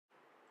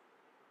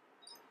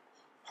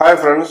Hi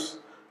friends,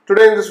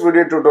 today in this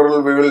video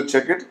tutorial we will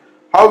check it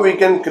how we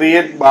can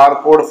create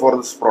barcode for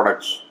this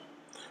products.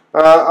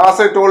 As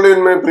I told you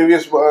in my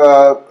previous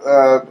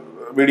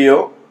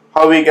video,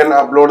 how we can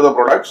upload the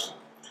products.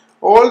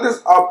 All these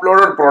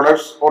uploaded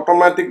products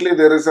automatically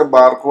there is a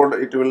barcode.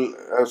 It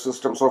will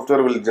system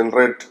software will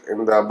generate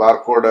in the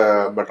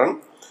barcode button.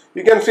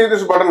 You can see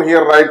this button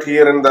here, right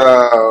here in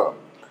the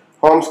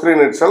home screen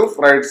itself,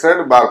 right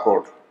side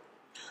barcode.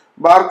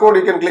 Barcode,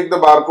 you can click the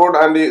barcode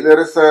and there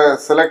is a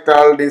select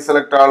all,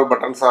 deselect all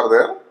buttons are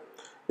there.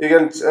 You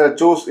can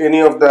choose any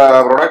of the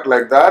product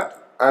like that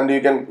and you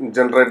can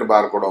generate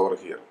barcode over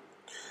here.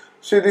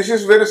 See, this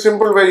is very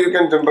simple way you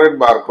can generate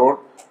barcode,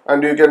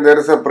 and you can, there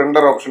is a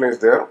printer option is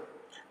there.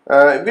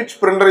 Which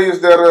printer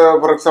is there,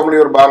 for example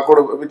your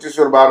barcode, which is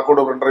your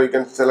barcode printer, you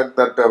can select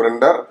that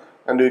printer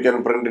and you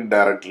can print it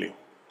directly.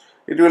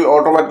 It will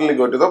automatically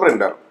go to the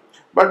printer.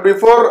 But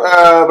before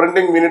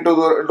printing we need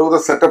to do the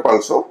setup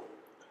also.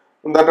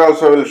 That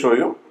also I will show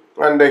you.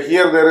 And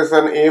here there is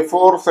an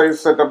A4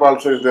 size setup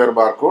also is there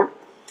barcode.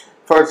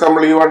 For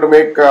example, you want to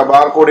make a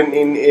barcode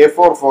in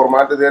A4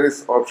 format, there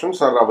is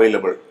options are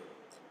available.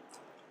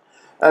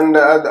 And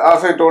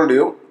as I told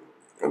you,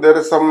 there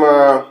is some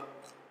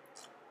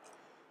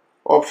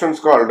options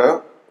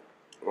called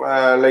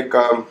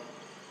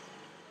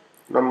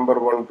number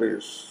one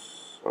please.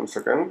 1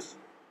 second.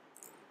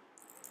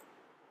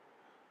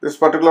 This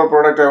particular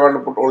product I want to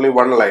put only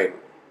one line.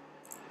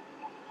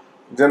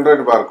 Generate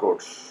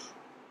barcodes.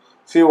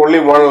 See, only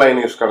one line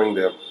is coming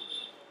there.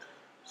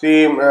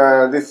 See,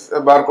 this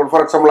barcode,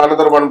 for example,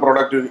 another one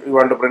product you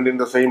want to print in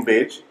the same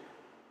page,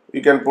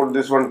 you can put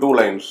this one two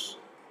lines.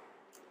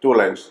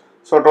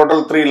 So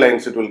total 3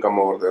 lines it will come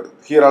over there.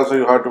 Here also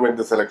you have to make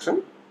the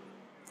selection.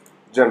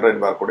 Generate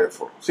barcode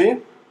A4. See,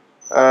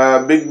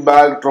 big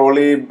bag,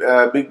 trolley,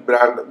 big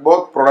brand,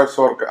 both products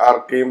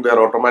are came there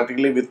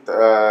automatically with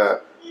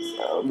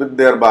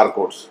their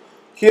barcodes.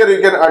 Here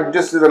you can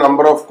adjust the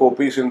number of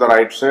copies in the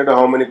right side,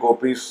 how many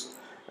copies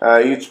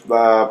each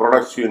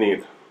products you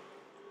need.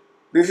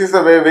 This is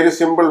the very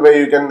simple way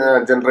you can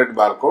generate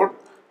barcode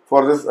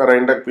for this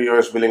Raintech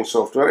POS billing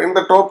software. In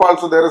the top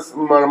also there is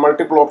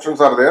multiple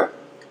options are there.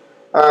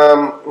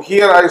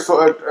 Here I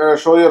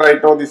show you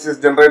right now, this is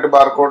generate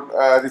barcode.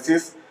 This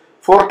is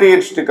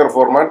 48 sticker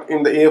format.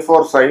 In the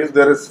A4 size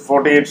there is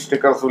 48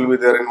 stickers will be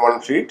there in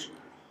one sheet.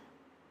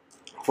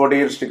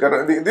 48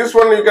 sticker. This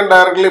one you can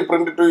directly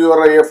print it to your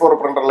A4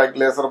 printer like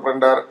laser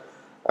printer,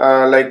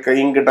 like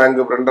ink tank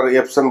printer,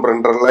 Epson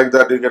printer, like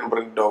that you can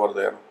print it over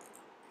there.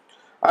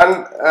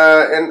 And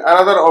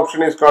another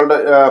option is called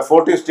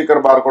 40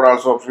 sticker barcode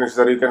also option is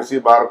there. You can see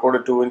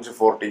barcode 2"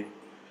 40.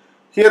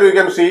 Here you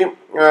can see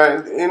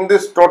in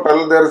this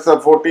total there is a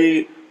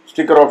 40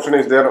 sticker option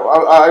is there.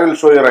 I will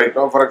show you right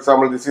now. For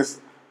example, this is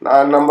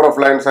number of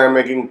lines I am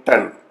making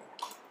 10.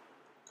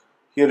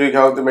 Here you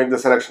have to make the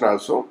selection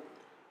also.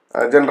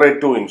 Generate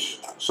 2".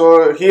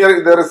 So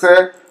here there is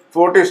a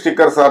 40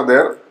 stickers are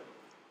there.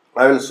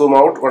 I will zoom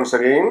out once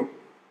again.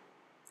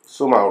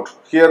 Zoom out.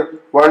 Here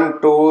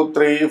 1, 2,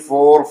 3,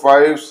 4,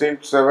 5,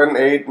 6, 7,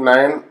 8,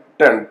 9,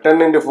 10.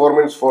 10 into 4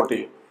 means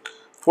 40.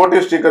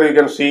 40 sticker you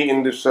can see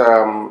in this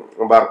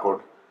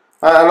barcode.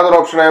 Another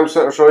option I am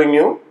showing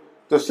you.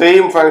 The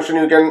same function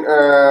you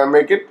can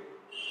make it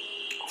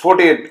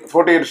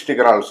 48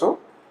 sticker also.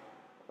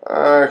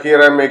 Here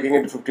I am making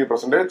it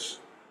 50%.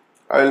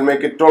 I will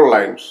make it 12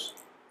 lines.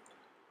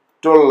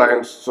 12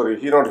 lines, sorry,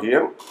 here not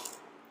here.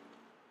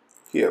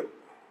 Here.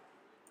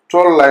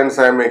 12 lines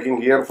I am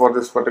making here for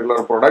this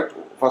particular product,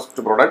 first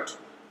product.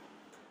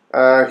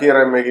 Here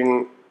I am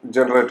making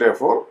generate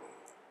A4.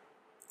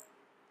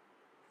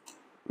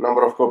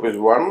 Number of copies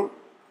 1.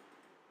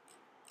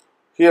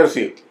 Here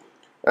see.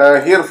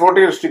 Here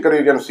 48 sticker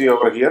you can see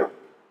over here.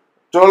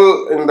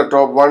 12 in the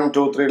top, 1,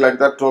 2, 3 like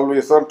that. 12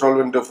 is 12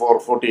 into 4,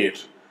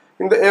 48.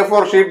 In the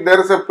A4 sheet, there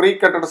is a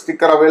pre-cutted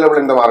sticker available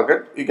in the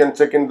market. You can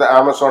check in the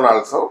Amazon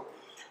also.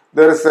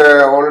 There is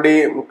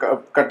already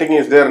cutting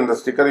is there in the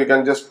sticker. You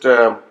can just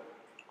peel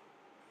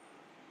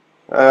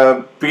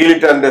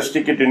it and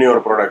stick it in your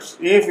products.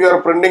 If you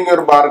are printing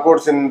your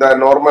barcodes in the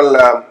normal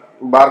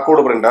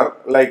barcode printer,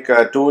 like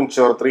 2"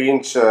 or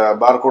 3"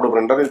 barcode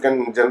printer, you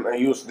can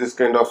use this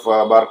kind of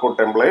barcode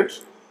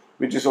templates,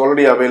 which is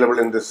already available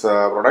in this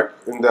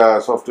product, in the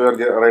software,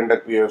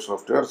 Raintech POS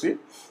software. See.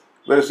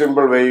 Very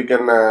simple way you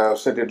can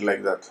set it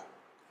like that.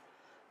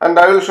 And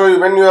I will show you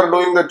when you are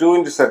doing the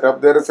 2"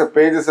 setup, there is a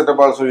page setup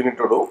also you need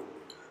to do.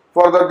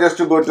 For that, just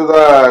to go to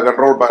the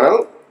control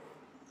panel,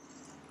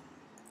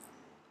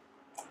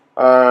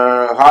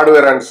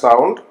 hardware and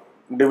sound,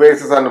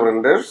 devices and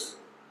printers.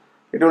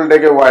 It will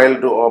take a while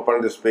to open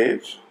this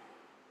page.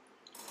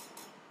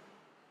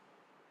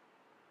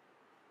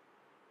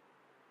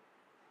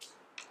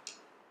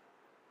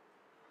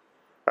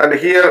 And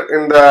here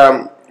in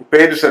the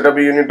page setup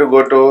you need to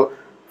go to,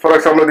 for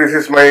example, this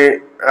is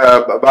my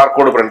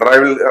barcode printer. I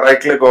will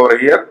right click over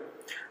here.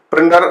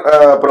 Printer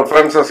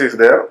preferences is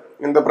there.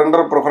 In the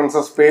printer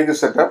preferences page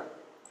setup,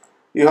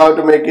 you have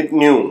to make it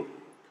new.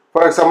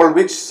 For example,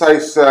 which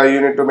size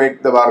you need to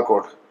make the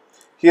barcode.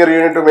 Here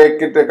you need to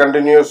make it a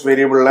continuous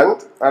variable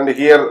length, and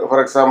here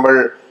for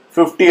example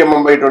 50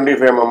 mm by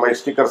 25 mm my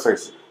sticker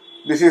size.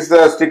 This is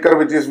the sticker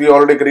which is we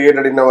already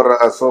created in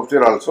our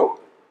software also.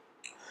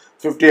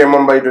 50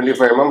 mm by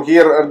 25 mm.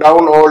 Here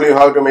down all you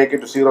have to make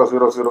it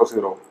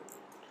 0000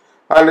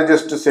 and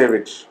just save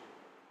it.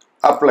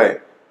 Apply.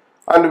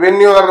 And when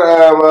you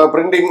are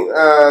printing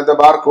the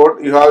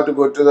barcode, you have to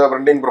go to the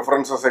printing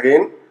preferences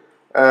again,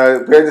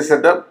 page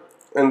setup.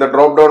 In the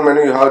drop down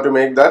menu you have to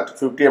make that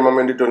 50 mm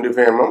into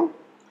 25 mm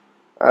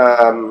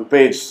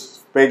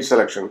page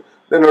selection.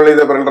 Then only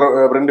the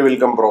print will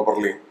come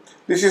properly.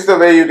 This is the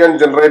way you can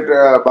generate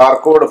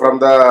barcode from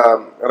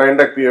the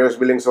Raintech POS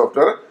billing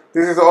software.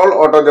 This is all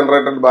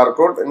auto-generated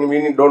barcode, and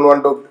we don't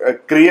want to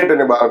create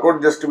any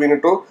barcode, just we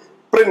need to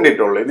print it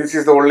only. This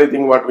is the only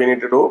thing what we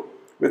need to do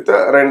with the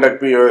Raintech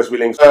POS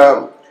billing.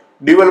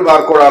 Dual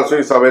barcode also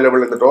is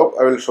available in the top.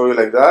 I will show you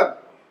like that.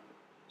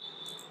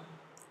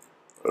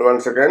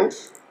 1 second.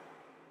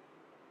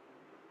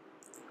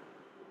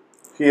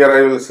 Here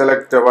I will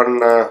select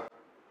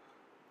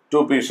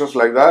two pieces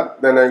like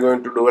that. Then I am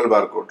going to dual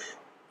barcode.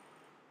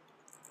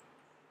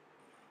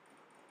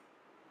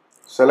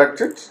 Select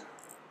it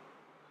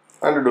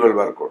and dual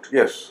barcode.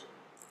 Yes,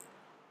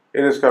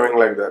 it is coming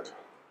like that.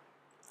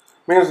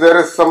 Means there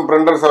is some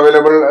printers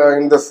available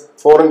in this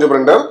 4-inch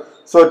printer.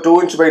 So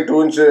 2-inch by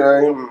 2-inch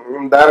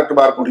direct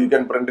barcode you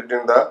can print it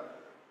in the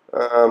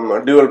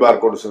dual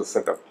barcode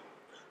setup.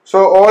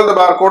 So all the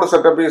barcode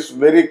setup is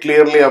very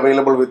clearly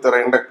available with the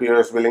Raintech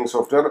POS billing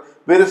software.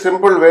 Very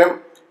simple way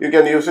you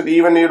can use it.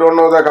 Even you don't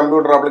know the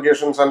computer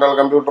applications and all,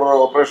 computer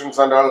operations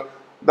and all,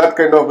 that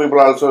kind of people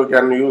also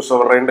can use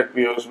our Raintech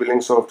POS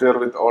billing software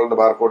with all the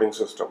barcoding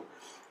system.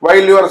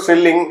 While you are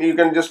selling, you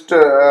can just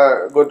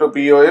go to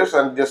POS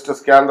and just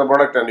scan the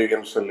product and you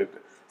can sell it.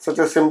 Such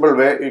a simple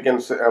way you can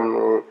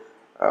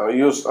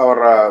use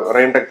our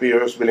Raintech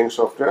POS billing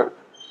software.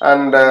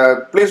 And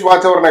please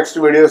watch our next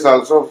videos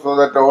also, so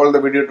that all the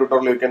video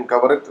tutorial you can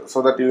cover it,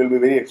 so that you will be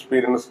very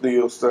experienced to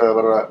use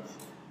our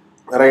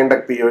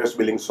Raintech POS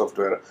billing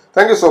software.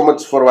 Thank you so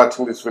much for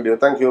watching this video.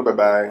 Thank you. Bye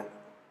bye.